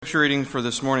scripture reading for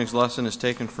this morning's lesson is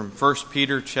taken from 1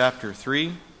 Peter chapter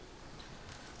 3,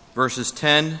 verses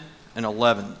 10 and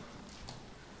 11.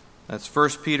 That's 1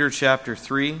 Peter chapter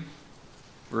 3,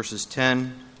 verses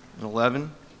 10 and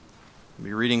 11. I'll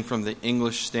be reading from the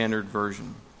English Standard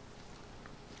Version.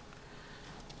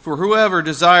 For whoever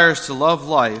desires to love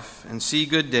life and see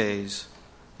good days,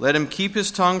 let him keep his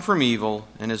tongue from evil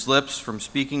and his lips from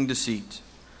speaking deceit.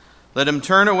 Let him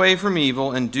turn away from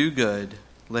evil and do good.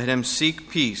 Let him seek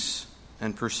peace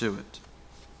and pursue it.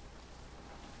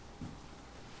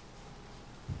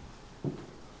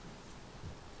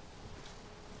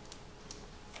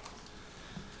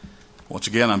 Once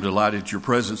again, I'm delighted at your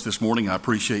presence this morning. I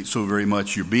appreciate so very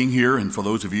much your being here. And for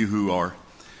those of you who are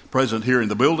present here in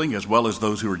the building, as well as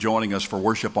those who are joining us for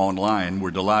worship online,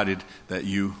 we're delighted that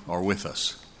you are with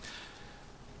us.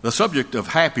 The subject of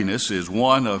happiness is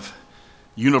one of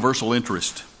universal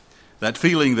interest. That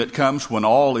feeling that comes when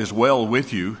all is well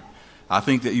with you, I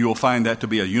think that you'll find that to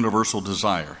be a universal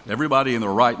desire. Everybody in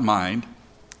their right mind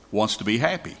wants to be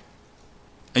happy.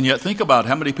 And yet think about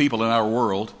how many people in our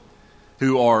world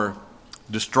who are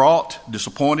distraught,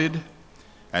 disappointed,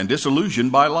 and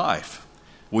disillusioned by life.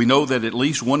 We know that at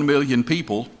least 1 million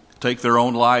people take their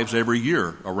own lives every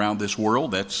year around this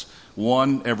world. That's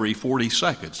 1 every 40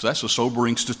 seconds. That's a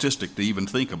sobering statistic to even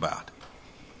think about.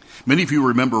 Many of you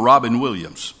remember Robin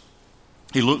Williams.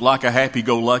 He looked like a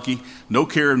happy-go-lucky,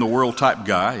 no-care-in-the-world type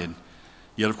guy, and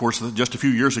yet, of course, just a few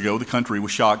years ago, the country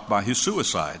was shocked by his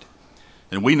suicide.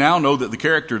 And we now know that the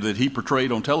character that he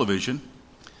portrayed on television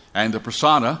and the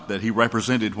persona that he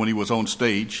represented when he was on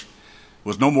stage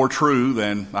was no more true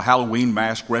than a Halloween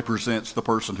mask represents the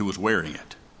person who was wearing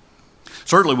it.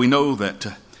 Certainly, we know that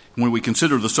when we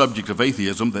consider the subject of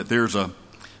atheism, that there's a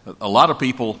lot of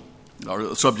people, or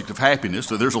the subject of happiness,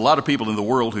 that there's a lot of people in the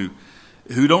world who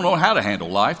don't know how to handle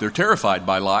life. They're terrified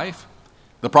by life.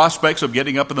 The prospects of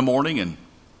getting up in the morning and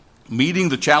meeting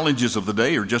the challenges of the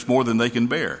day are just more than they can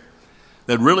bear.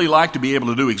 They'd really like to be able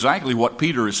to do exactly what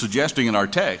Peter is suggesting in our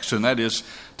text, and that is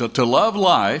to love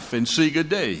life and see good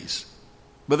days.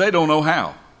 But they don't know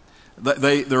how.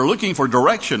 They're looking for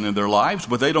direction in their lives,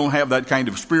 but they don't have that kind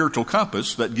of spiritual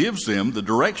compass that gives them the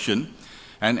direction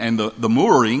and the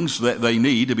moorings that they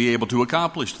need to be able to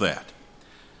accomplish that.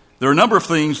 There are a number of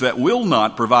things that will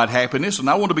not provide happiness, and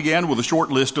I want to begin with a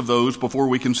short list of those before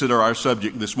we consider our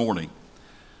subject this morning.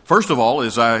 First of all,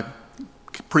 as I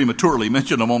prematurely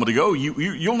mentioned a moment ago,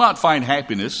 you'll not find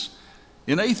happiness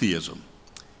in atheism,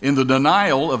 in the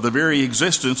denial of the very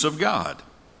existence of God.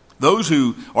 Those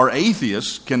who are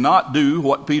atheists cannot do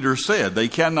what Peter said. They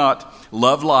cannot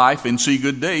love life and see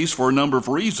good days for a number of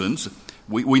reasons.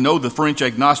 We know the French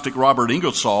agnostic Robert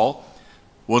Ingersoll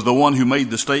was the one who made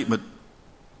the statement,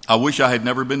 "I wish I had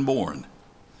never been born."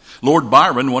 Lord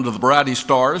Byron, one of the brightest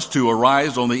stars to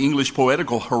arise on the English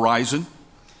poetical horizon,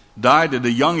 died at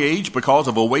a young age because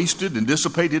of a wasted and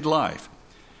dissipated life.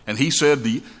 And he said,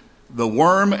 the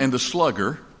worm and the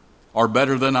slugger are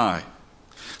better than I.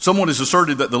 Someone has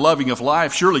asserted that the loving of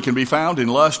life surely can be found in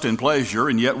lust and pleasure,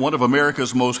 and yet one of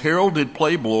America's most heralded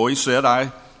playboys said,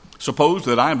 "I suppose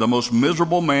that I am the most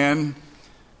miserable man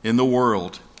in the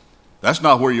world." That's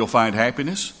not where you'll find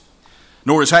happiness.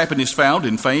 Nor is happiness found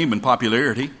in fame and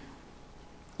popularity.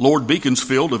 Lord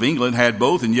Beaconsfield of England had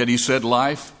both, and yet he said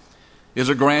life is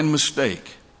a grand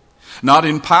mistake. Not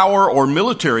in power or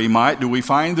military might do we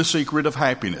find the secret of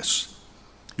happiness.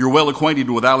 You're well acquainted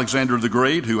with Alexander the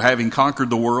Great, who, having conquered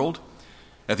the world,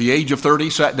 at the age of 30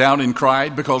 sat down and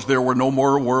cried because there were no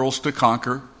more worlds to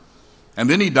conquer. And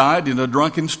then he died in a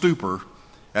drunken stupor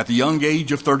at the young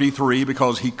age of 33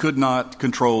 because he could not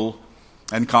control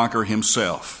and conquer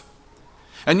himself.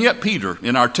 And yet Peter,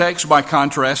 in our text, by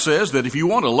contrast, says that if you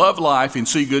want to love life and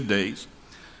see good days,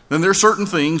 then there are certain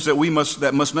things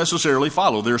that must necessarily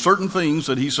follow. There are certain things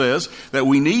that he says that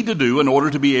we need to do in order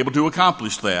to be able to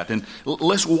accomplish that. And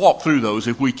let's walk through those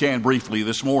if we can briefly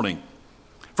this morning.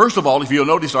 First of all, if you'll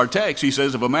notice our text, he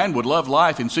says, if a man would love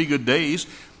life and see good days,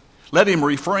 let him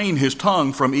refrain his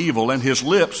tongue from evil and his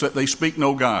lips that they speak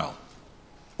no guile.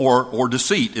 Or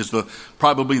deceit is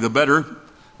probably the better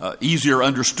easier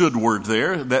understood word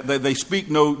there, that they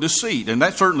speak no deceit. And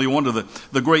that's certainly one of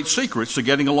the great secrets to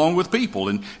getting along with people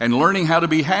and learning how to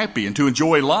be happy and to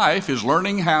enjoy life is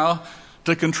learning how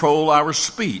to control our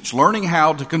speech, learning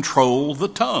how to control the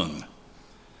tongue.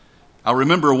 I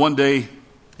remember one day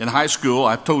in high school.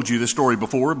 I've told you this story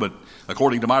before, but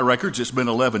according to my records, it's been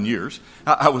 11 years.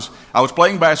 I was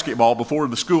playing basketball before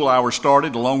the school hours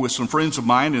started, along with some friends of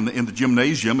mine in the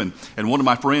gymnasium, and one of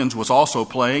my friends was also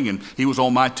playing, and he was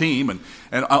on my team.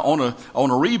 And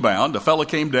on a rebound, a fella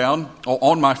came down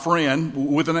on my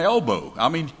friend with an elbow. I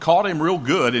mean, caught him real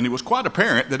good, and it was quite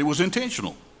apparent that it was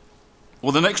intentional.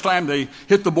 Well, the next time they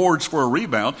hit the boards for a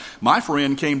rebound, my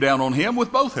friend came down on him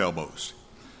with both elbows.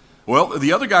 Well,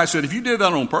 the other guy said, if you did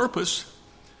that on purpose,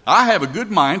 I have a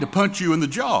good mind to punch you in the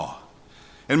jaw.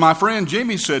 And my friend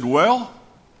Jimmy said, well,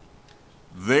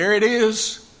 there it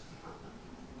is.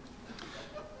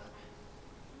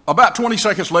 About 20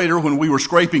 seconds later, when we were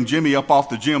scraping Jimmy up off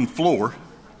the gym floor,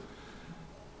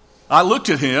 I looked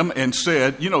at him and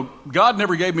said, God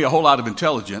never gave me a whole lot of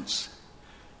intelligence,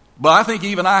 but I think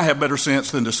even I have better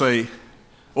sense than to say,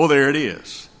 oh, there it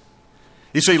is.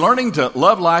 You see, learning to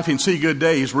love life and see good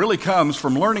days really comes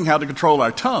from learning how to control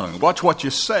our tongue. Watch what you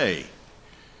say.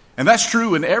 And that's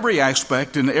true in every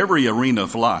aspect, in every arena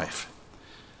of life.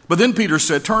 But then Peter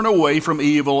said, turn away from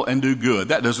evil and do good.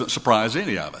 That doesn't surprise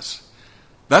any of us.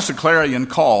 That's a clarion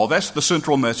call. That's the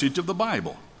central message of the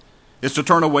Bible. It's to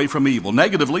turn away from evil.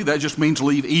 Negatively, that just means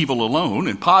leave evil alone.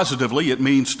 And positively, it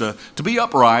means to be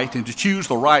upright and to choose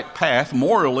the right path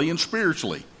morally and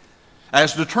spiritually,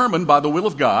 as determined by the will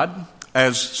of God,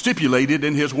 as stipulated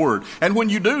in His Word. And when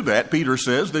you do that, Peter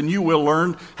says, then you will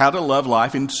learn how to love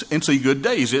life and see good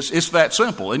days. It's that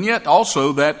simple, and yet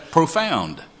also that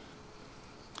profound.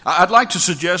 I'd like to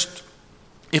suggest,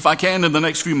 if I can in the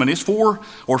next few minutes, 4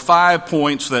 or 5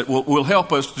 points that will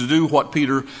help us to do what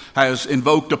Peter has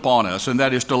invoked upon us, and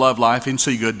that is to love life and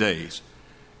see good days.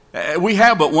 We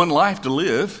have but one life to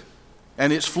live,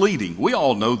 and it's fleeting. We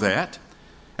all know that.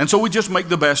 And so we just make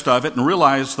the best of it and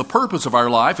realize the purpose of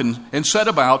our life and set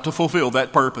about to fulfill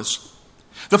that purpose.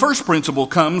 The first principle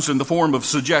comes in the form of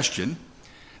suggestion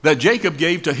that Jacob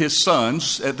gave to his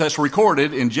sons, that's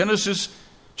recorded in Genesis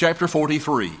chapter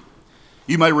 43.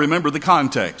 You may remember the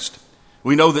context.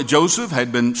 We know that Joseph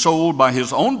had been sold by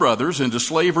his own brothers into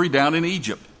slavery down in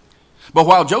Egypt. But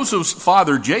while Joseph's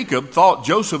father Jacob thought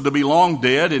Joseph to be long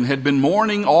dead and had been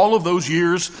mourning all of those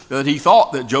years that he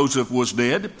thought that Joseph was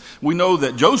dead, we know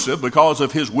that Joseph, because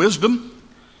of his wisdom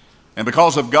and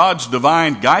because of God's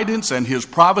divine guidance and His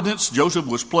providence, Joseph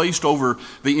was placed over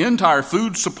the entire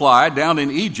food supply down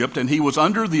in Egypt, and he was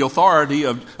under the authority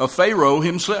of Pharaoh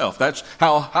himself. That's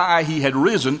how high he had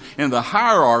risen in the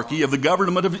hierarchy of the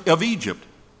government of Egypt.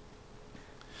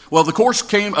 Well,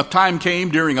 the time came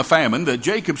during a famine that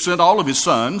Jacob sent all of his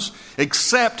sons,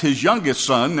 except his youngest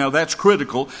son, now that's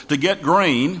critical, to get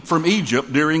grain from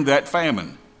Egypt during that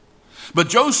famine. But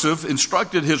Joseph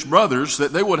instructed his brothers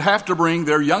that they would have to bring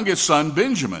their youngest son,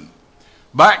 Benjamin,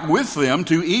 back with them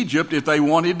to Egypt if they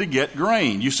wanted to get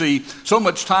grain. You see, so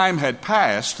much time had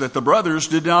passed that the brothers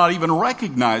did not even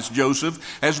recognize Joseph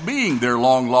as being their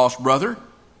long-lost brother.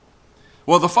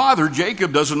 Well, the father,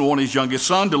 Jacob, doesn't want his youngest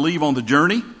son to leave on the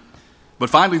journey. But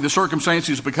finally, the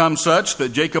circumstances become such that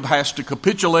Jacob has to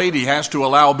capitulate. He has to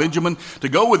allow Benjamin to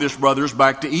go with his brothers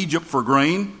back to Egypt for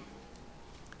grain.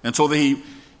 And so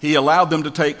he allowed them to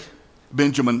take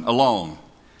Benjamin along.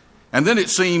 And then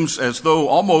it seems as though,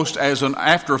 almost as an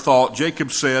afterthought,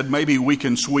 Jacob said, maybe we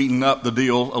can sweeten up the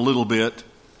deal a little bit.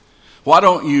 Why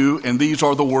don't you, and these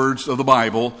are the words of the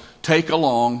Bible, take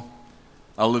along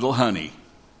a little honey?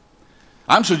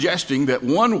 I'm suggesting that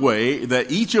one way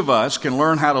that each of us can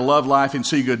learn how to love life and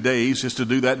see good days is to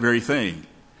do that very thing.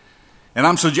 And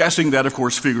I'm suggesting that, of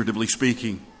course, figuratively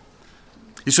speaking.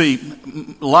 You see,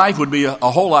 life would be a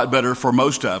whole lot better for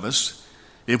most of us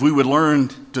if we would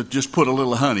learn to just put a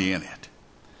little honey in it.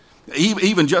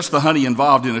 Even just the honey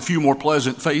involved in a few more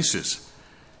pleasant faces.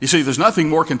 You see, there's nothing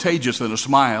more contagious than a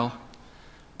smile,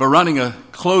 but running a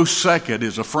close second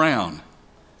is a frown.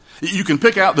 You can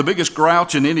pick out the biggest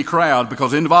grouch in any crowd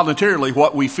because involuntarily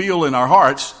what we feel in our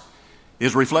hearts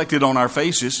is reflected on our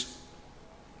faces.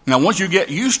 Now, once you get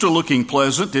used to looking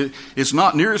pleasant, it's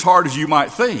not near as hard as you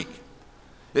might think.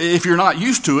 If you're not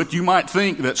used to it, you might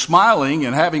think that smiling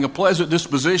and having a pleasant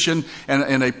disposition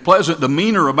and a pleasant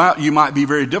demeanor about you might be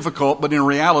very difficult, but in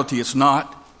reality it's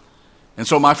not. And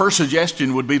so my first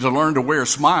suggestion would be to learn to wear a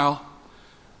smile.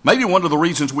 Maybe one of the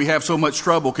reasons we have so much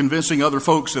trouble convincing other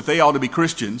folks that they ought to be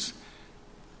Christians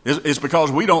is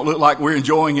because we don't look like we're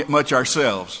enjoying it much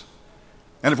ourselves.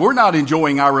 And if we're not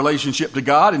enjoying our relationship to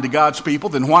God and to God's people,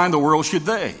 then why in the world should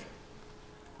they?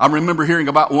 I remember hearing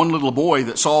about one little boy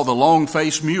that saw the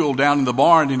long-faced mule down in the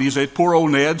barn, and he said, poor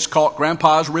old Ned's caught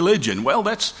Grandpa's religion. Well,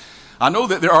 I know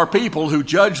that there are people who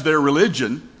judge their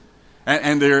religion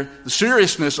and the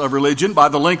seriousness of religion by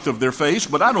the length of their face,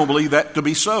 but I don't believe that to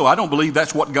be so. I don't believe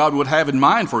that's what God would have in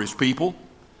mind for his people.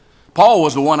 Paul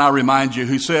was the one, I remind you,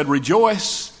 who said,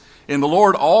 "Rejoice in the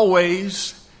Lord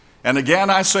always, and again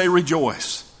I say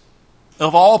rejoice."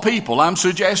 Of all people, I'm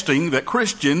suggesting that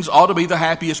Christians ought to be the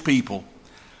happiest people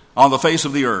on the face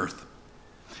of the earth.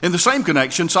 In the same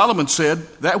connection, Solomon said,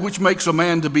 that which makes a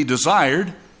man to be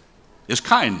desired is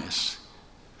kindness.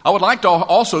 I would like to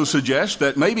also suggest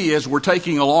that maybe as we're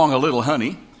taking along a little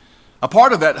honey, a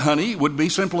part of that honey would be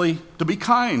simply to be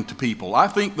kind to people. I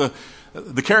think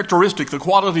the characteristic, the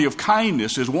quality of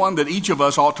kindness is one that each of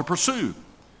us ought to pursue.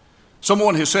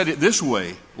 Someone has said it this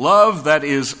way: love that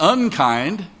is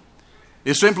unkind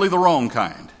is simply the wrong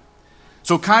kind.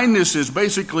 So kindness is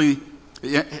basically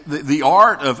the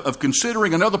art of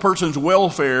considering another person's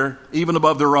welfare even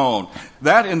above their own.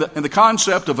 That and the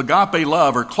concept of agape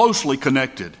love are closely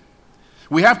connected.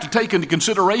 We have to take into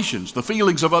considerations the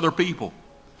feelings of other people.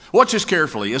 Watch this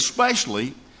carefully,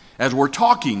 especially as we're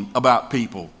talking about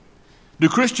people. Do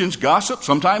Christians gossip?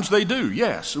 Sometimes they do,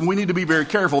 yes. And we need to be very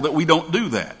careful that we don't do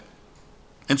that.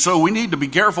 And so we need to be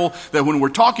careful that when we're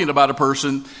talking about a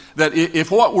person, that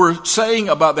if what we're saying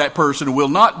about that person will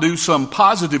not do some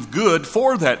positive good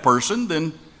for that person,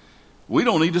 then we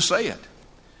don't need to say it.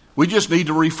 We just need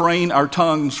to refrain our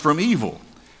tongues from evil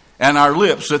and our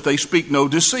lips that they speak no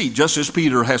deceit, just as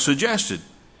Peter has suggested.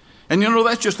 And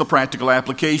that's just the practical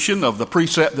application of the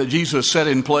precept that Jesus set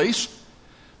in place,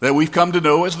 that we've come to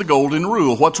know as the golden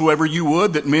rule. Whatsoever you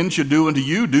would that men should do unto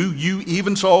you, do you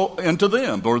even so unto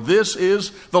them. For this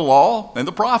is the law and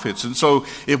the prophets. And so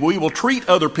if we will treat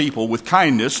other people with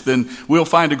kindness, then we'll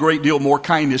find a great deal more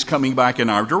kindness coming back in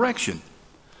our direction.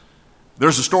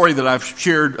 There's a story that I've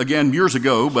shared again years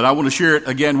ago, but I want to share it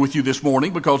again with you this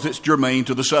morning because it's germane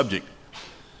to the subject.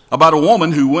 About a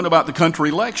woman who went about the country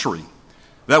lecturing.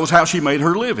 That was how she made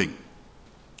her living.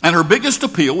 And her biggest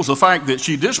appeal was the fact that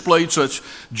she displayed such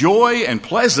joy and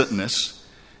pleasantness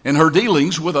in her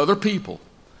dealings with other people.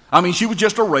 I mean, she was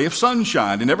just a ray of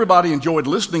sunshine, and everybody enjoyed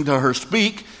listening to her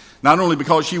speak, not only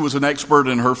because she was an expert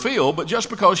in her field, but just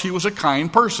because she was a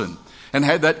kind person and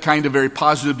had that kind of very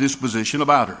positive disposition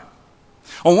about her.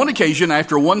 On one occasion,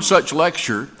 after one such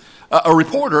lecture, a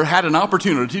reporter had an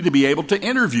opportunity to be able to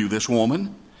interview this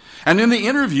woman. And in the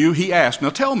interview, he asked,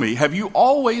 "Now tell me, have you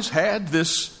always had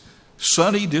this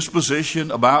sunny disposition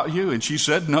about you?" And she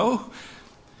said, "No.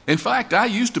 In fact, I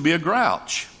used to be a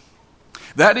grouch.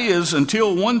 That is,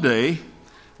 until one day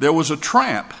there was a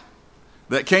tramp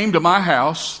that came to my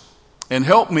house and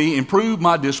helped me improve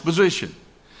my disposition."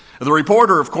 The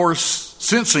reporter, of course,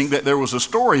 sensing that there was a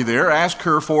story there, asked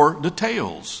her for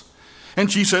details.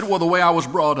 And she said, "Well, the way I was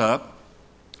brought up,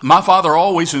 my father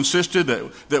always insisted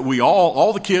that we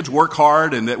all the kids work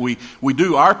hard and that we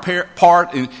do our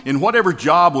part in whatever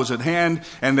job was at hand,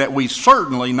 and that we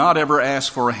certainly not ever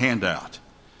ask for a handout.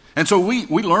 And so we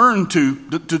learned to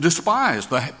despise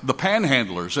the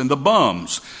panhandlers and the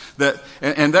bums,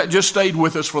 and that just stayed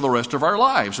with us for the rest of our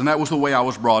lives. And that was the way I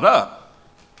was brought up."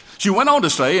 She went on to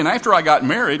say, "And after I got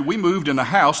married, we moved in a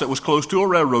house that was close to a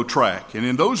railroad track. And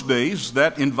in those days,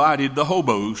 that invited the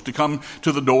hobos to come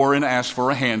to the door and ask for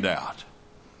a handout.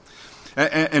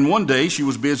 And one day, she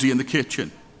was busy in the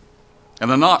kitchen,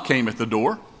 and a knock came at the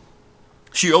door.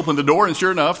 She opened the door, and sure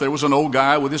enough, there was an old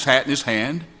guy with his hat in his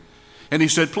hand. And he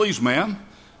said, 'Please, ma'am,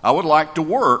 I would like to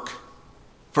work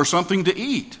for something to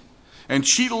eat.' And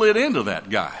she lit into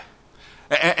that guy.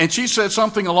 And she said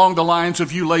something along the lines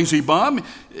of, 'You lazy bum,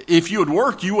 if you would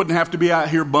work, you wouldn't have to be out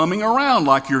here bumming around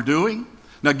like you're doing.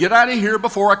 Now get out of here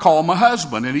before I call my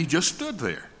husband.' And he just stood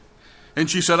there. And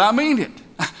she said, 'I mean it.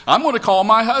 I'm going to call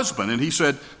my husband.' And he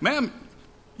said, 'Ma'am,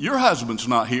 your husband's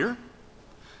not here.'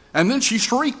 And then she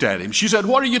shrieked at him. She said,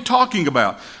 'What are you talking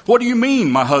about? What do you mean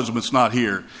my husband's not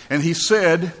here?' And he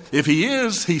said, 'If he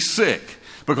is, he's sick,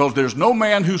 because there's no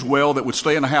man who's well that would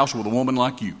stay in a house with a woman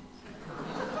like you.'"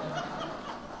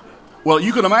 Well,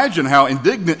 you can imagine how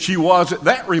indignant she was at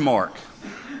that remark.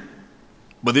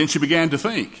 But then she began to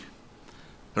think.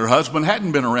 Her husband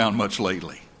hadn't been around much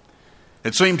lately.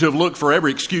 It seemed to have looked for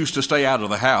every excuse to stay out of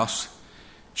the house.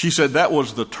 She said, "That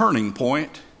was the turning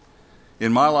point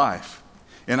in my life.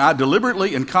 And I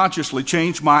deliberately and consciously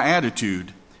changed my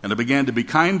attitude, and I began to be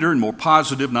kinder and more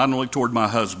positive, not only toward my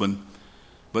husband,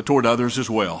 but toward others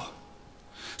as well."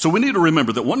 So we need to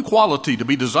remember that one quality to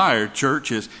be desired,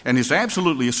 church, is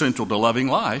absolutely essential to loving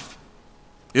life,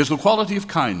 is the quality of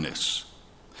kindness.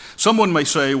 Someone may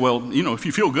say, "Well, if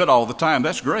you feel good all the time,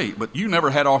 that's great, but you never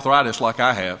had arthritis like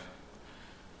I have.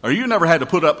 Or you never had to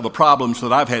put up with the problems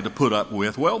that I've had to put up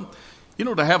with." Well,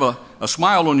 to have a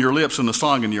smile on your lips and a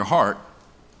song in your heart,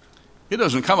 It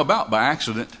doesn't come about by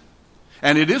accident.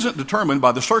 And it isn't determined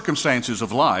by the circumstances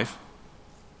of life.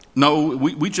 No,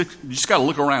 we just got to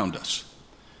look around us.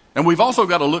 And we've also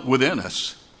got to look within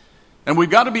us. And we've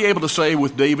got to be able to say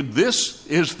with David, this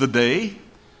is the day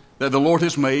that the Lord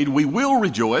has made. We will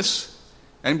rejoice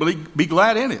and be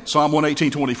glad in it. Psalm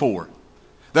 118:24.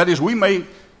 That is, we make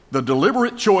the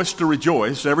deliberate choice to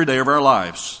rejoice every day of our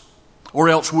lives, or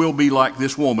else we'll be like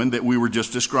this woman that we were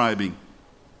just describing.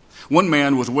 One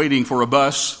man was waiting for a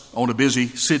bus on a busy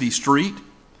city street,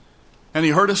 and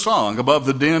he heard a song above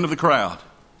the din of the crowd.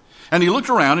 And he looked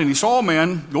around and he saw a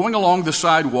man going along the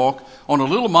sidewalk on a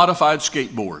little modified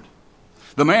skateboard.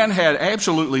 The man had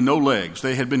absolutely no legs.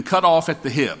 They had been cut off at the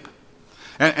hip.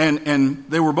 And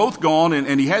they were both gone,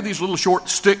 and he had these little short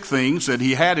stick things that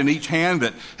he had in each hand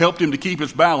that helped him to keep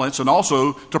his balance and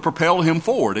also to propel him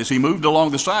forward as he moved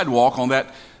along the sidewalk on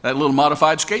that little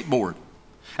modified skateboard.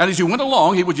 And as he went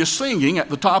along, he was just singing at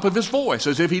the top of his voice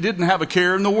as if he didn't have a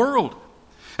care in the world.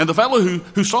 And the fellow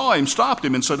who saw him stopped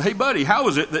him and said, "Hey, buddy, how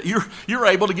is it that you're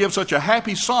able to give such a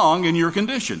happy song in your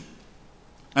condition?"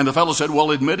 And the fellow said,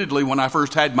 "Well, admittedly, when I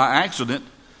first had my accident,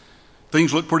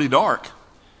 things looked pretty dark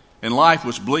and life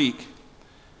was bleak."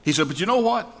 He said, "But you know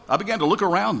what? I began to look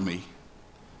around me,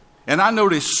 and I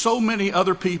noticed so many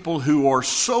other people who are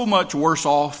so much worse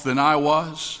off than I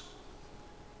was.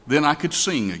 Then I could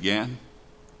sing again."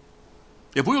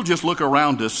 If we'll just look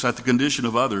around us at the condition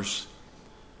of others,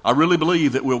 I really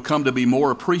believe that we'll come to be more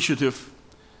appreciative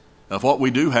of what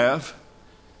we do have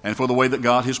and for the way that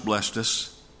God has blessed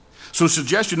us. So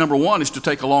suggestion number one is to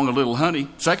take along a little honey.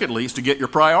 Secondly is to get your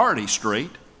priorities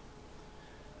straight.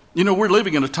 You know, we're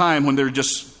living in a time when there are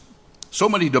just so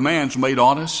many demands made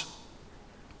on us.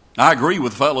 I agree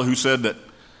with the fellow who said that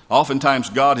oftentimes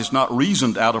God has not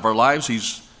reasoned out of our lives.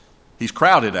 He's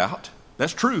crowded out.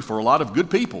 That's true for a lot of good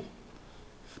people.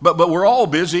 But we're all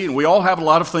busy and we all have a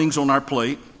lot of things on our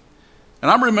plate. And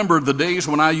I remember the days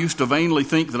when I used to vainly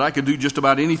think that I could do just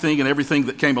about anything and everything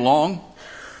that came along,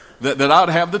 that I'd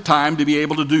have the time to be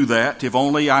able to do that if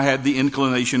only I had the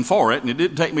inclination for it. And it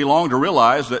didn't take me long to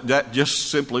realize that just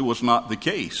simply was not the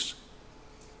case.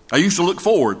 I used to look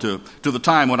forward to the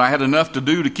time when I had enough to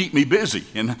do to keep me busy.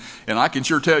 And I can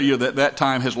sure tell you that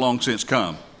time has long since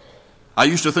come. I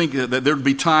used to think that there'd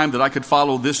be time that I could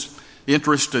follow this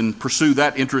interest and pursue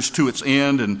that interest to its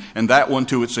end and that one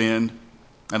to its end.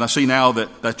 And I see now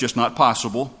that that's just not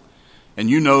possible. And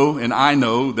you know and I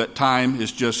know that time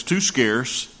is just too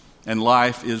scarce and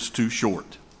life is too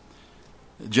short.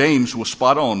 James was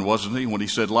spot on, wasn't he, when he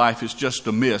said life is just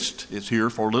a mist. It's here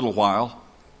for a little while,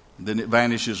 and then it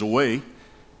vanishes away.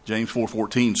 James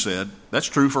 4:14 said, that's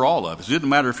true for all of us. It doesn't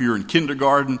matter if you're in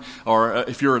kindergarten or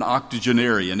if you're an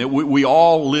octogenarian. We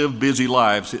all live busy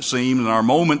lives, it seems, and our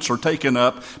moments are taken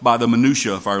up by the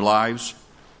minutia of our lives.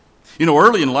 You know,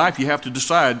 early in life you have to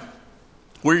decide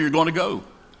where you're going to go.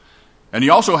 And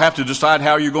you also have to decide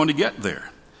how you're going to get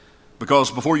there. Because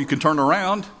before you can turn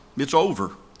around, it's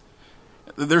over.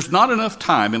 There's not enough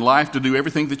time in life to do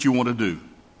everything that you want to do.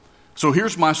 So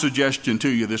here's my suggestion to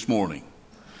you this morning.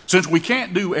 Since we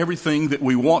can't do everything that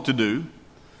we want to do,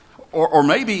 or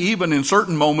maybe even in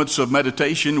certain moments of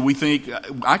meditation, we think,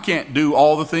 I can't do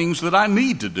all the things that I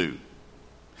need to do.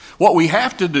 What we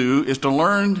have to do is to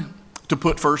learn to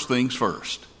put first things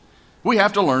first. We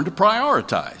have to learn to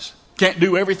prioritize. Can't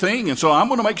do everything, and so I'm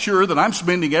going to make sure that I'm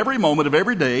spending every moment of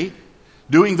every day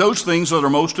doing those things that are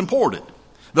most important.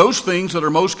 Those things that are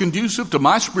most conducive to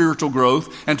my spiritual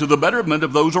growth and to the betterment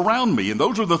of those around me. And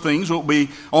those are the things that will be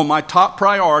on my top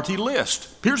priority list.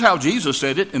 Here's how Jesus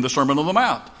said it in the Sermon on the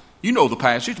Mount. You know the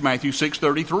passage, Matthew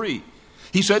 6:33.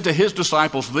 He said to his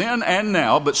disciples then and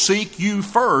now, but seek you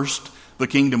first the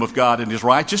kingdom of God and his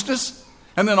righteousness.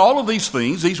 And then all of these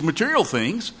things, these material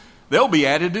things, they'll be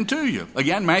added into you.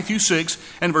 Again, Matthew 6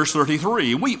 and verse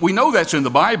 33. We know that's in the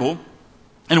Bible,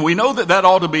 and we know that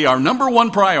ought to be our number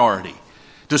one priority.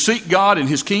 To seek God and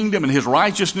his kingdom and his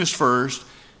righteousness first,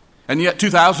 and yet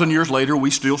 2,000 years later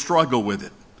we still struggle with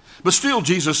it. But still,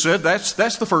 Jesus said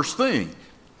that's the first thing.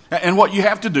 And what you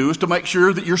have to do is to make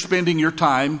sure that you're spending your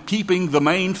time keeping the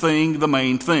main thing the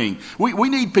main thing. We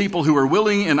need people who are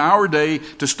willing in our day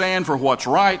to stand for what's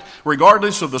right,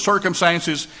 regardless of the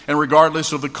circumstances and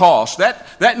regardless of the cost.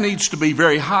 That needs to be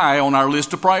very high on our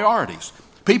list of priorities.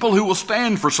 People who will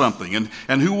stand for something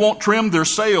and who won't trim their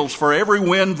sails for every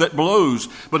wind that blows,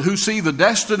 but who see the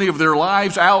destiny of their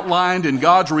lives outlined in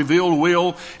God's revealed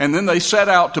will, and then they set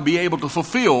out to be able to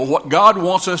fulfill what God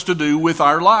wants us to do with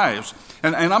our lives.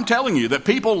 And I'm telling you that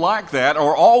people like that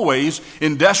are always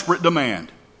in desperate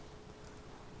demand.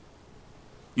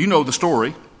 You know the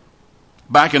story.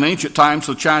 Back in ancient times,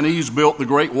 the Chinese built the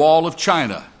Great Wall of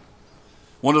China.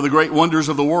 one of the great wonders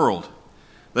of the world.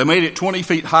 They made it 20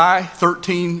 feet high,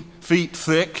 13 feet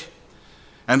thick,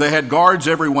 and they had guards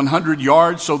every 100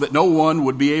 yards so that no one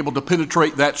would be able to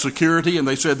penetrate that security. And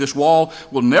they said this wall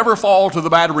will never fall to the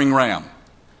battering ram.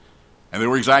 And they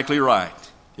were exactly right.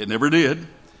 It never did.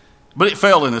 But it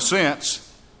fell in a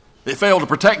sense. It failed to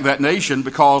protect that nation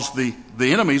because the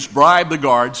enemies bribed the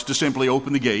guards to simply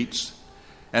open the gates,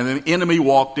 and the enemy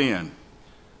walked in.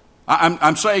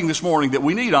 I'm saying this morning that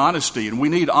we need honesty and we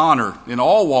need honor in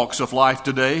all walks of life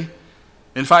today.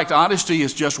 In fact, honesty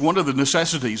is just one of the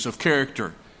necessities of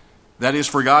character. That is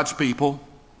for God's people.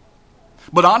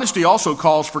 But honesty also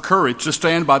calls for courage to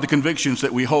stand by the convictions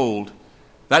that we hold.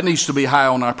 That needs to be high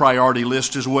on our priority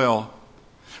list as well.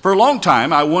 For a long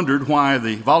time, I wondered why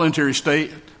the volunteer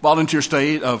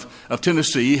state of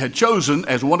Tennessee had chosen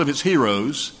as one of its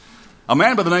heroes a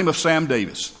man by the name of Sam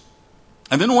Davis.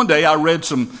 And then one day I read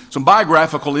some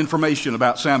biographical information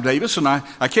about Sam Davis, and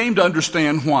I came to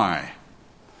understand why.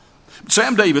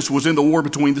 Sam Davis was in the war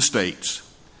between the states.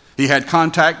 He had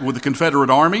contact with the Confederate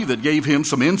Army that gave him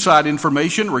some inside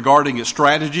information regarding its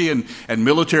strategy and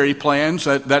military plans.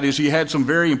 That is, he had some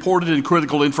very important and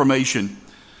critical information.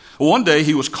 One day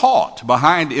he was caught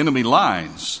behind enemy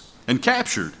lines and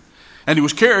captured. And he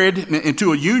was carried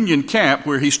into a Union camp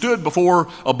where he stood before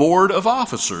a board of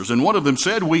officers. And one of them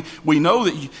said, we know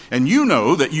that, and you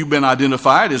know that you've been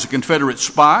identified as a Confederate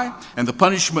spy, and the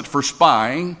punishment for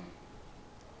spying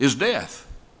is death.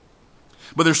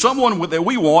 But there's someone that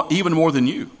we want even more than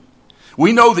you.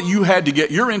 We know that you had to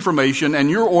get your information and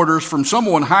your orders from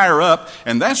someone higher up,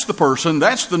 and that's the person,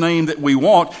 that's the name that we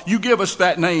want. You give us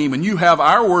that name, and you have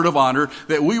our word of honor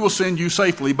that we will send you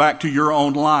safely back to your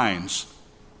own lines.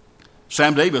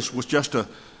 Sam Davis was just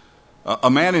a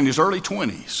man in his early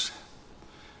 20s.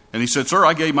 And he said, "Sir,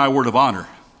 I gave my word of honor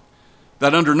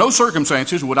that under no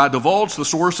circumstances would I divulge the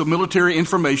source of military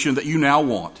information that you now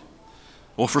want."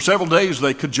 Well, for several days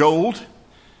they cajoled,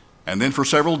 and then for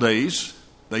several days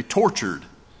they tortured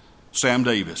Sam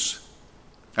Davis.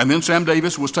 And then Sam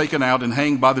Davis was taken out and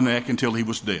hanged by the neck until he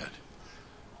was dead.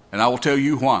 And I will tell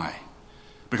you why.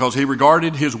 Because he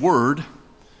regarded his word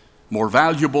more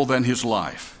valuable than his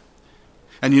life.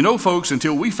 And you know, folks,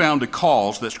 until we found a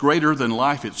cause that's greater than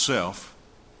life itself,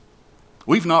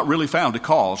 we've not really found a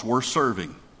cause worth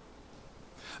serving.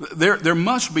 There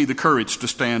must be the courage to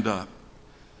stand up.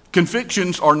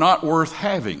 Convictions are not worth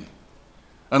having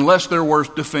unless they're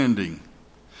worth defending.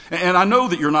 And I know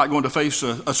that you're not going to face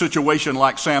a situation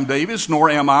like Sam Davis, nor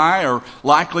am I, or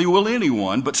likely will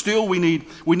anyone, but still we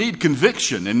need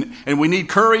conviction, and we need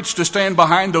courage to stand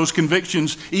behind those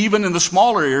convictions even in the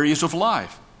smaller areas of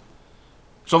life.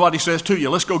 Somebody says to you,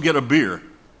 "Let's go get a beer."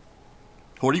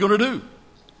 What are you going to do?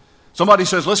 Somebody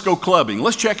says, "Let's go clubbing.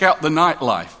 Let's check out the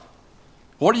nightlife."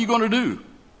 What are you going to do?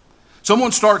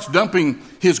 Someone starts dumping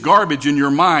his garbage in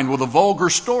your mind with a vulgar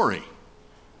story.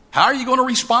 How are you going to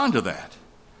respond to that?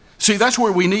 See, that's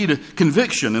where we need a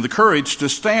conviction and the courage to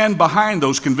stand behind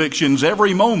those convictions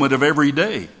every moment of every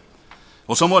day.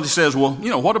 Well, somebody says, "Well,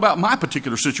 what about my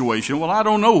particular situation?" Well, I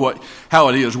don't know how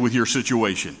it is with your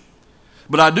situation.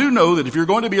 But I do know that if you're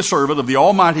going to be a servant of the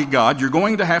Almighty God, you're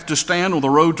going to have to stand on the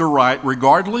road to right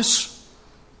regardless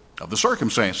of the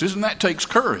circumstances, and that takes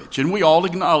courage, and we all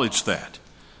acknowledge that.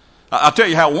 I'll tell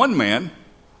you how one man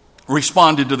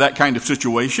responded to that kind of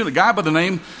situation. A guy by the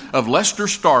name of Lester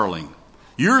Starling,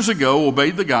 years ago,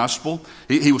 obeyed the gospel.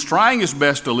 He was trying his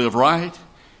best to live right.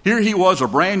 Here he was, a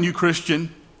brand new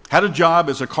Christian, had a job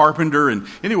as a carpenter, and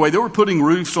anyway, they were putting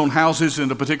roofs on houses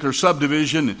in a particular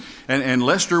subdivision, and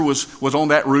Lester was on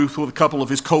that roof with a couple of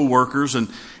his co-workers, and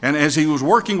as he was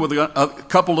working with a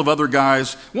couple of other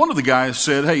guys, one of the guys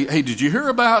said, hey, did you hear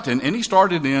about, and he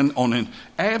started in on an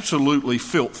absolutely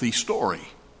filthy story.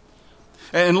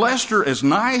 And Lester, as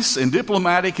nice and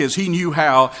diplomatic as he knew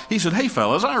how, he said, "Hey,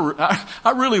 fellas,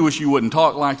 I really wish you wouldn't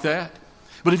talk like that.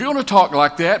 But if you're going to talk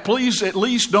like that, please at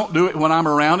least don't do it when I'm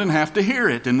around and have to hear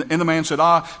it." And the man said,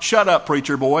 "Shut up,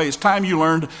 preacher boy. It's time you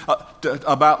learned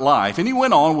about life." And he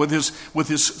went on with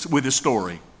his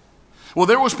story. Well,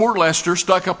 there was poor Lester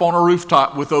stuck up on a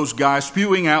rooftop with those guys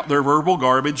spewing out their verbal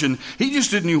garbage, and he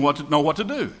just didn't know what to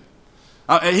do.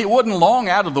 He wasn't long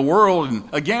out of the world, and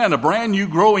again, a brand new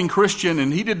growing Christian,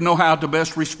 and he didn't know how to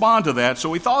best respond to that,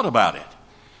 so he thought about it.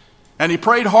 And he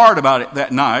prayed hard about it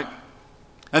that night.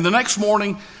 And the next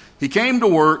morning, he came to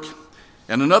work,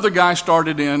 and another guy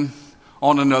started in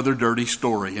on another dirty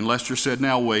story. And Lester said,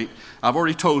 "Now wait, I've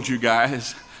already told you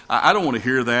guys, I don't want to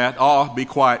hear that. Oh, be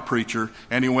quiet, preacher."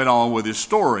 And he went on with his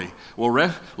story.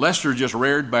 Well, Lester just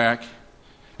reared back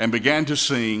and began to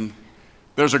sing,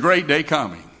 "There's a great day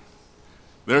coming.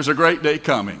 There's a great day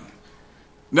coming.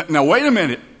 Now wait a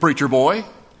minute, preacher boy.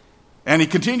 And he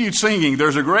continued singing,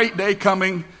 there's a great day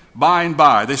coming by and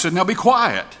by. They said, now be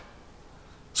quiet.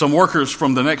 Some workers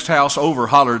from the next house over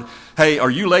hollered, hey,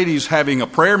 are you ladies having a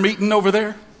prayer meeting over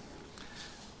there?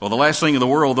 Well, the last thing in the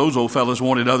world those old fellas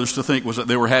wanted others to think was that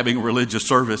they were having a religious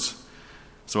service.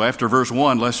 So after verse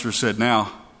 1, Lester said,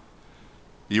 now,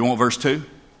 you want verse 2?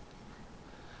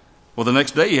 Well, the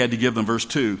next day he had to give them verse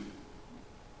 2.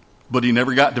 But he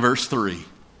never got to verse 3.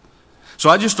 So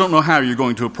I just don't know how you're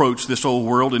going to approach this old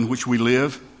world in which we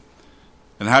live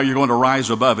and how you're going to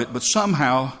rise above it. But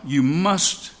somehow you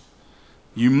must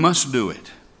do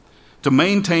it to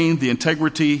maintain the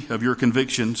integrity of your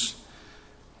convictions.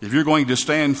 If you're going to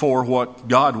stand for what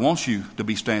God wants you to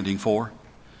be standing for,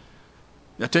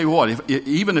 I tell you what,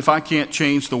 even if I can't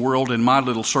change the world in my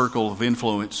little circle of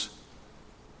influence,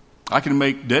 I can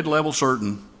make dead level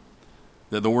certain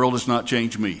that the world does not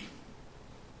change me.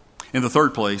 In the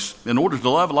third place, in order to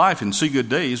love life and see good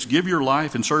days, give your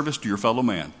life in service to your fellow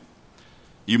man.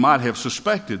 You might have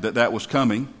suspected that that was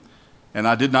coming, and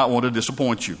I did not want to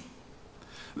disappoint you.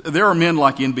 There are men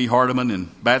like N.B. Hardeman and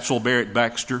Batsell Barrett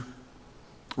Baxter,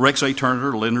 Rex A.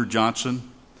 Turner, Leonard Johnson,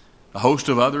 a host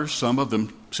of others, some of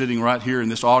them sitting right here in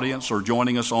this audience or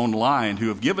joining us online, who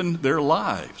have given their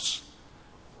lives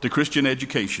to Christian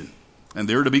education, and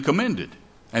they're to be commended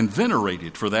and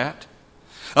venerated for that.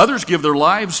 Others give their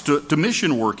lives to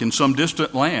mission work in some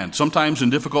distant land, sometimes in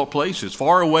difficult places,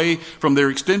 far away from their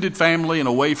extended family and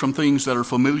away from things that are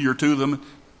familiar to them.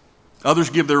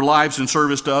 Others give their lives in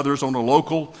service to others on a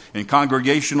local and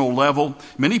congregational level.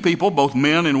 Many people, both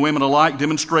men and women alike,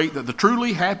 demonstrate that the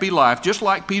truly happy life, just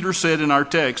like Peter said in our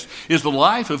text, is the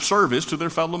life of service to their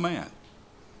fellow man.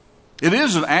 It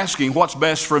isn't asking what's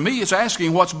best for me, it's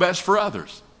asking what's best for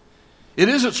others. It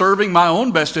isn't serving my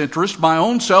own best interest, my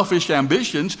own selfish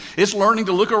ambitions. It's learning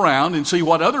to look around and see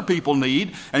what other people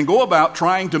need and go about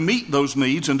trying to meet those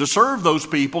needs and to serve those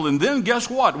people. And then guess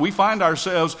what? We find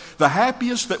ourselves the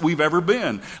happiest that we've ever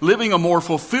been, living a more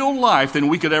fulfilled life than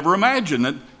we could ever imagine.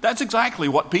 And that's exactly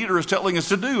what Peter is telling us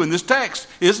to do in this text,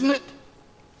 isn't it?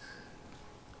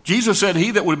 Jesus said,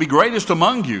 he that would be greatest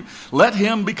among you, let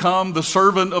him become the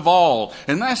servant of all.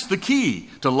 And that's the key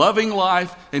to loving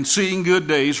life and seeing good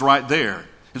days right there.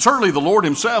 And certainly the Lord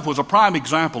himself was a prime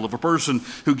example of a person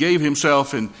who gave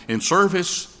himself in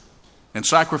service and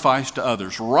sacrifice to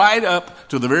others, right up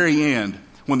to the very end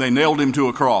when they nailed him to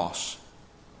a cross.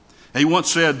 He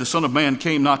once said, the Son of Man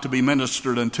came not to be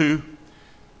ministered unto,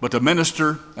 but to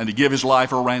minister and to give his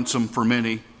life a ransom for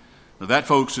many. Now that,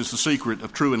 folks, is the secret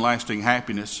of true and lasting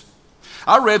happiness.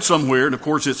 I read somewhere, and of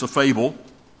course it's a fable,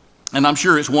 and I'm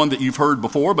sure it's one that you've heard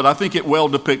before, but I think it well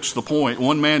depicts the point.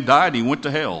 One man died, he went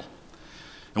to hell.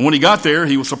 And when he got there,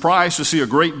 he was surprised to see a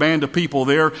great band of people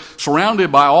there,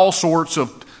 surrounded by all sorts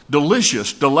of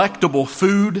delicious, delectable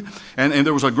food, and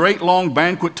there was a great long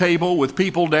banquet table with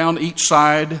people down each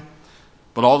side,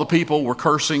 but all the people were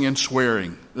cursing and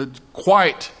swearing,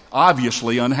 quite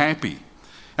obviously unhappy.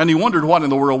 And he wondered what in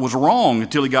the world was wrong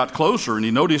until he got closer, and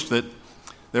he noticed that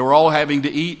they were all having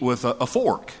to eat with a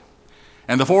fork.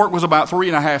 And the fork was about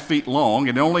 3.5 feet long,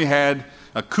 and it only had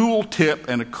a cool tip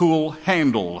and a cool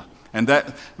handle, and that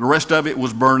the rest of it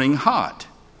was burning hot.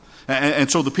 And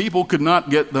so the people could not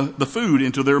get the food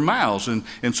into their mouths.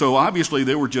 And so obviously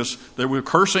they were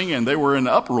cursing and they were in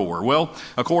uproar. Well,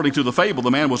 according to the fable, the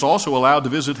man was also allowed to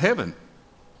visit heaven.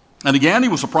 And again, he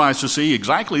was surprised to see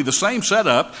exactly the same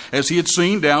setup as he had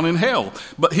seen down in hell.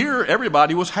 But here,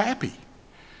 everybody was happy.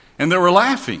 And they were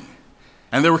laughing.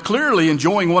 And they were clearly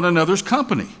enjoying one another's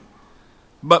company.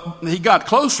 But he got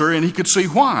closer and he could see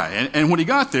why. And when he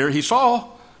got there, he saw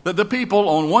that the people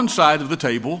on one side of the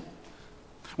table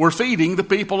were feeding the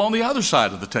people on the other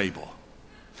side of the table.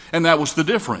 And that was the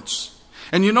difference.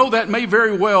 And you know, that may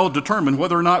very well determine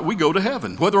whether or not we go to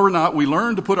heaven, whether or not we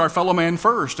learn to put our fellow man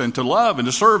first and to love and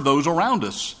to serve those around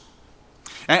us.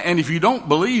 And if you don't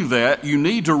believe that, you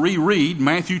need to reread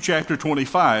Matthew chapter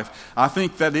 25. I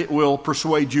think that it will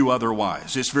persuade you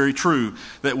otherwise. It's very true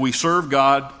that we serve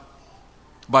God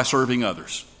by serving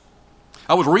others.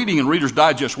 I was reading in Reader's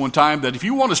Digest one time that if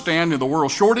you want to stand in the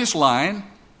world's shortest line,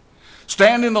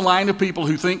 stand in the line of people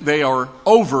who think they are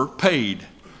overpaid,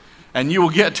 and you will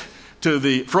get to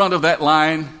the front of that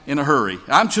line in a hurry.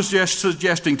 I'm just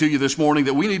suggesting to you this morning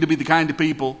that we need to be the kind of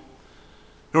people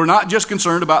who are not just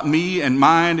concerned about me and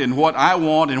mine and what I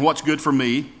want and what's good for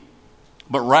me,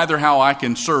 but rather how I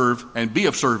can serve and be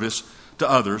of service to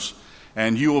others.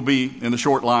 And you will be in the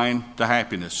short line to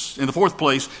happiness. In the fourth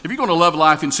place, if you're going to love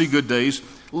life and see good days,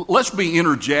 let's be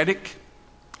energetic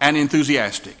and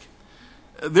enthusiastic.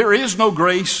 There is no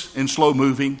grace in slow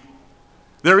moving.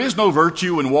 There is no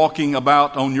virtue in walking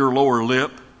about on your lower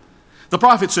lip. The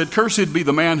prophet said, "Cursed be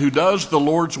the man who does the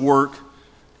Lord's work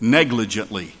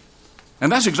negligently."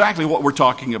 And that's exactly what we're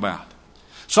talking about.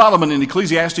 Solomon in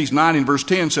Ecclesiastes 9 and verse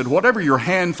 10 said, "Whatever your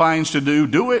hand finds to do,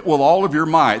 do it with all of your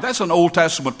might." That's an Old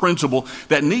Testament principle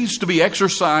that needs to be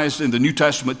exercised in the New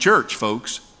Testament church,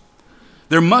 folks.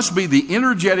 There must be the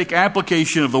energetic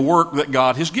application of the work that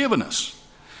God has given us.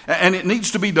 And it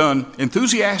needs to be done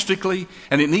enthusiastically,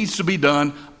 and it needs to be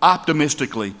done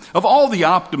optimistically. Of all the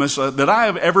optimists that I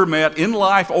have ever met in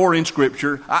life or in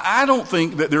Scripture, I don't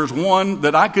think that there's one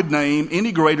that I could name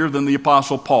any greater than the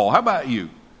Apostle Paul. How about you?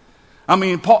 I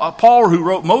mean, Paul, who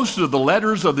wrote most of the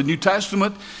letters of the New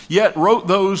Testament, yet wrote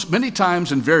those many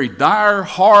times in very dire,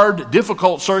 hard,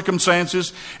 difficult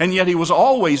circumstances, and yet he was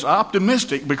always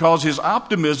optimistic because his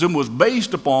optimism was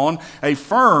based upon a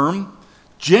firm,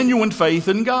 genuine faith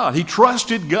in God. He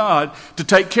trusted God to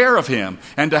take care of him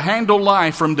and to handle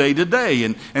life from day to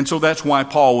day, and so that's why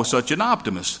Paul was such an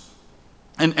optimist.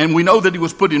 And we know that he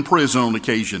was put in prison on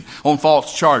occasion on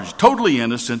false charges, totally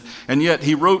innocent, and yet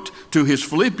he wrote to his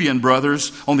Philippian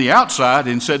brothers on the outside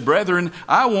and said, "Brethren,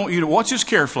 I want you to watch this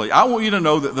carefully. I want you to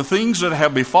know that the things that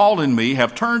have befallen me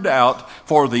have turned out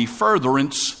for the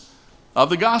furtherance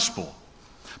of the gospel."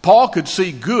 Paul could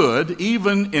see good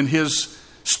even in his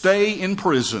stay in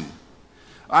prison.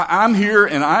 I'm here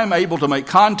and I'm able to make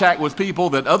contact with people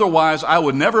that otherwise I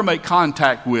would never make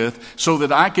contact with so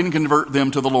that I can convert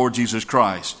them to the Lord Jesus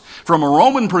Christ. From a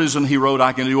Roman prison, he wrote,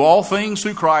 "I can do all things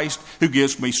through Christ who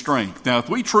gives me strength." Now, if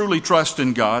we truly trust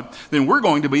in God, then we're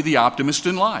going to be the optimist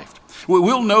in life.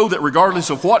 We'll know that regardless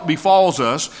of what befalls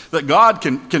us, that God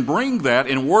can bring that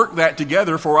and work that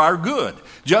together for our good,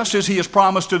 just as he has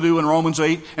promised to do in Romans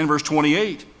 8 and verse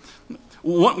 28.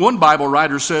 One Bible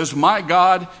writer says, "My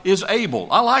God is able."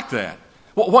 I like that.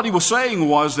 What he was saying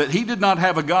was that he did not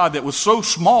have a God that was so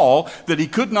small that he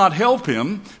could not help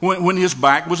him when his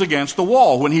back was against the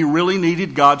wall, when he really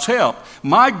needed God's help.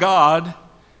 My God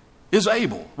is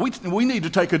able. We need to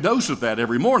take a dose of that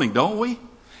every morning, don't we?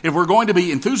 If we're going to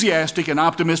be enthusiastic and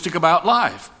optimistic about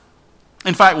life.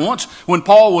 In fact, once when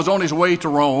Paul was on his way to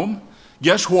Rome,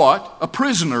 guess what? A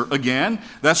prisoner again.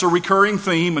 That's a recurring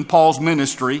theme in Paul's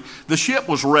ministry. The ship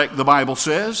was wrecked, the Bible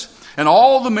says, and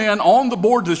all the men on the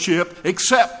board of the ship,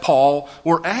 except Paul,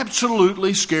 were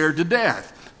absolutely scared to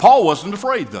death. Paul wasn't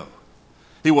afraid, though.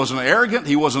 He wasn't arrogant,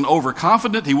 he wasn't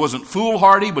overconfident, he wasn't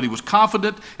foolhardy, but he was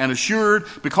confident and assured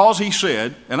because he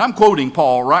said, and I'm quoting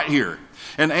Paul right here,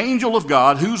 "An angel of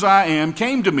God, whose I am,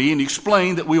 came to me and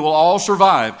explained that we will all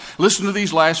survive." Listen to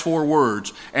these last four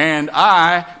words. "And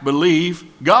I believe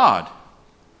God."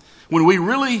 When we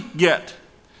really get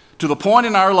to the point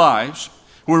in our lives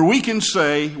where we can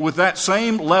say with that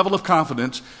same level of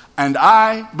confidence, "And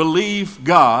I believe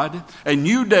God," a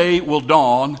new day will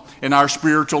dawn in our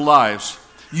spiritual lives.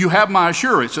 You have my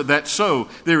assurance that that's so.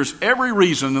 There is every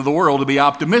reason in the world to be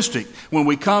optimistic when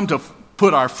we come to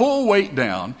put our full weight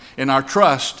down in our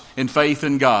trust and faith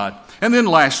in God. And then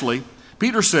lastly,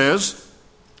 Peter says,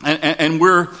 and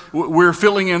we're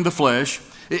filling in the flesh,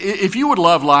 if you would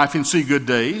love life and see good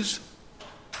days,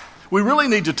 we really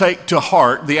need to take to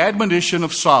heart the admonition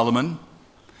of Solomon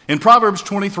in Proverbs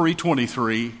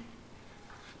 23:23,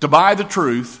 to buy the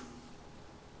truth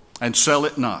and sell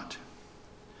it not.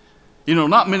 You know,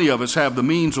 not many of us have the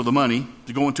means or the money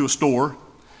to go into a store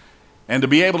and to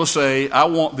be able to say, "I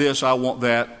want this, I want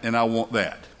that, and I want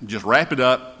that." Just wrap it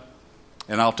up,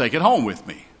 and I'll take it home with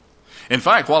me. In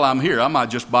fact, while I'm here, I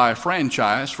might just buy a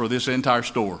franchise for this entire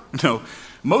store. No,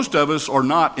 most of us are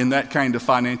not in that kind of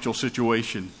financial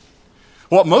situation.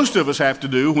 What most of us have to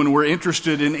do when we're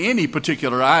interested in any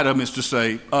particular item is to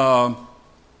say,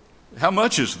 how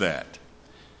much is that?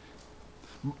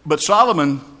 But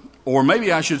Solomon, or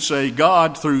maybe I should say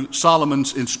God, through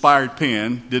Solomon's inspired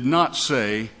pen, did not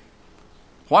say,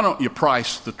 "Why don't you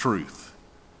price the truth?"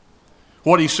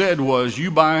 What he said was,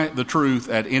 you buy the truth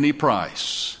at any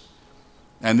price,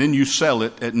 and then you sell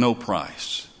it at no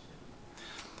price.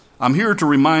 I'm here to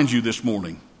remind you this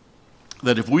morning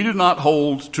that if we do not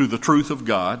hold to the truth of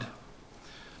God,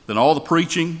 then all the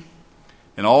preaching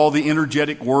and all the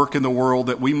energetic work in the world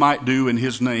that we might do in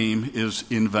his name is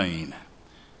in vain.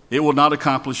 It will not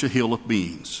accomplish a hill of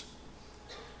beans.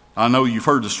 I know you've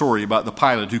heard the story about the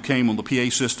pilot who came on the PA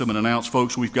system and announced,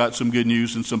 "Folks, we've got some good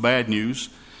news and some bad news.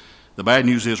 The bad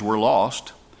news is we're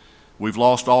lost. We've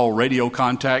lost all radio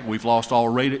contact. We've lost all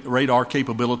radar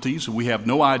capabilities. We have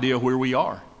no idea where we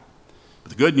are. But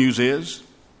the good news is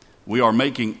we are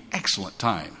making excellent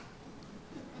time."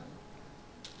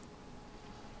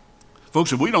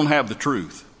 Folks, if we don't have the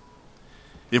truth,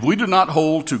 if we do not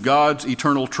hold to God's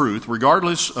eternal truth,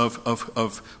 regardless of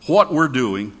what we're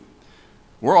doing,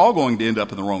 we're all going to end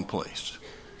up in the wrong place.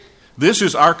 This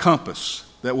is our compass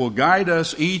that will guide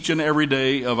us each and every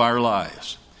day of our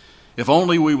lives. If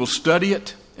only we will study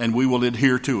it and we will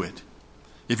adhere to it.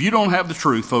 If you don't have the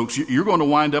truth, folks, you're going to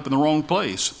wind up in the wrong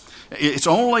place. It's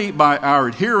only by our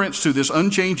adherence to this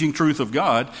unchanging truth of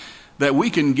God that we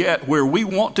can get where we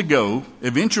want to go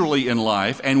eventually in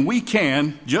life, and we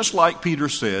can, just like Peter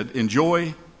said,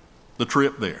 enjoy the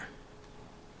trip there.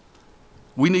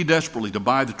 We need desperately to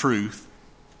buy the truth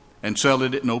and sell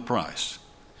it at no price.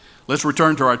 Let's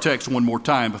return to our text one more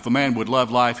time. If a man would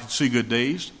love life and see good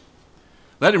days,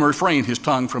 let him refrain his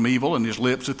tongue from evil and his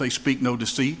lips that they speak no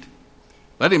deceit.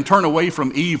 Let him turn away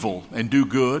from evil and do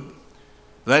good.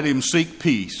 Let him seek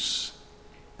peace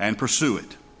and pursue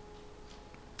it.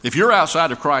 If you're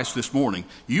outside of Christ this morning,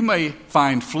 you may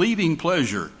find fleeting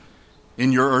pleasure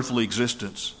in your earthly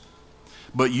existence,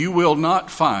 but you will not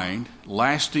find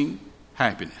lasting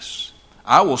happiness.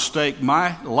 I will stake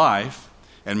my life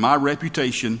and my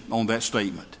reputation on that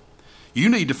statement. You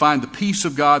need to find the peace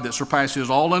of God that surpasses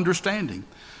all understanding,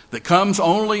 that comes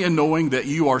only in knowing that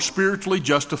you are spiritually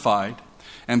justified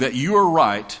and that you are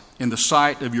right in the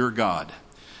sight of your God.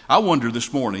 I wonder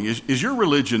this morning, is your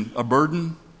religion a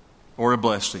burden or a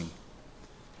blessing?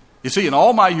 You see, in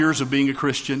all my years of being a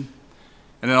Christian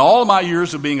and in all my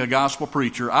years of being a gospel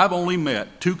preacher, I've only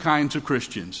met two kinds of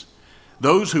Christians: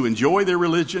 those who enjoy their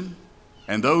religion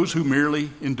and those who merely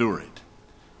endure it.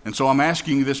 And so I'm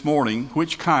asking you this morning,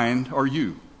 which kind are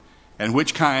you? And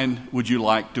which kind would you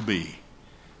like to be?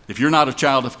 If you're not a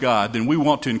child of God, then we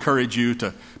want to encourage you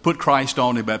to put Christ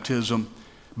on in baptism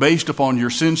based upon your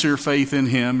sincere faith in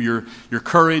Him, your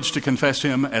courage to confess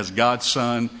Him as God's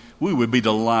Son. We would be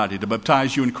delighted to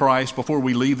baptize you in Christ before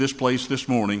we leave this place this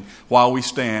morning, while we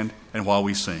stand and while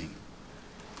we sing.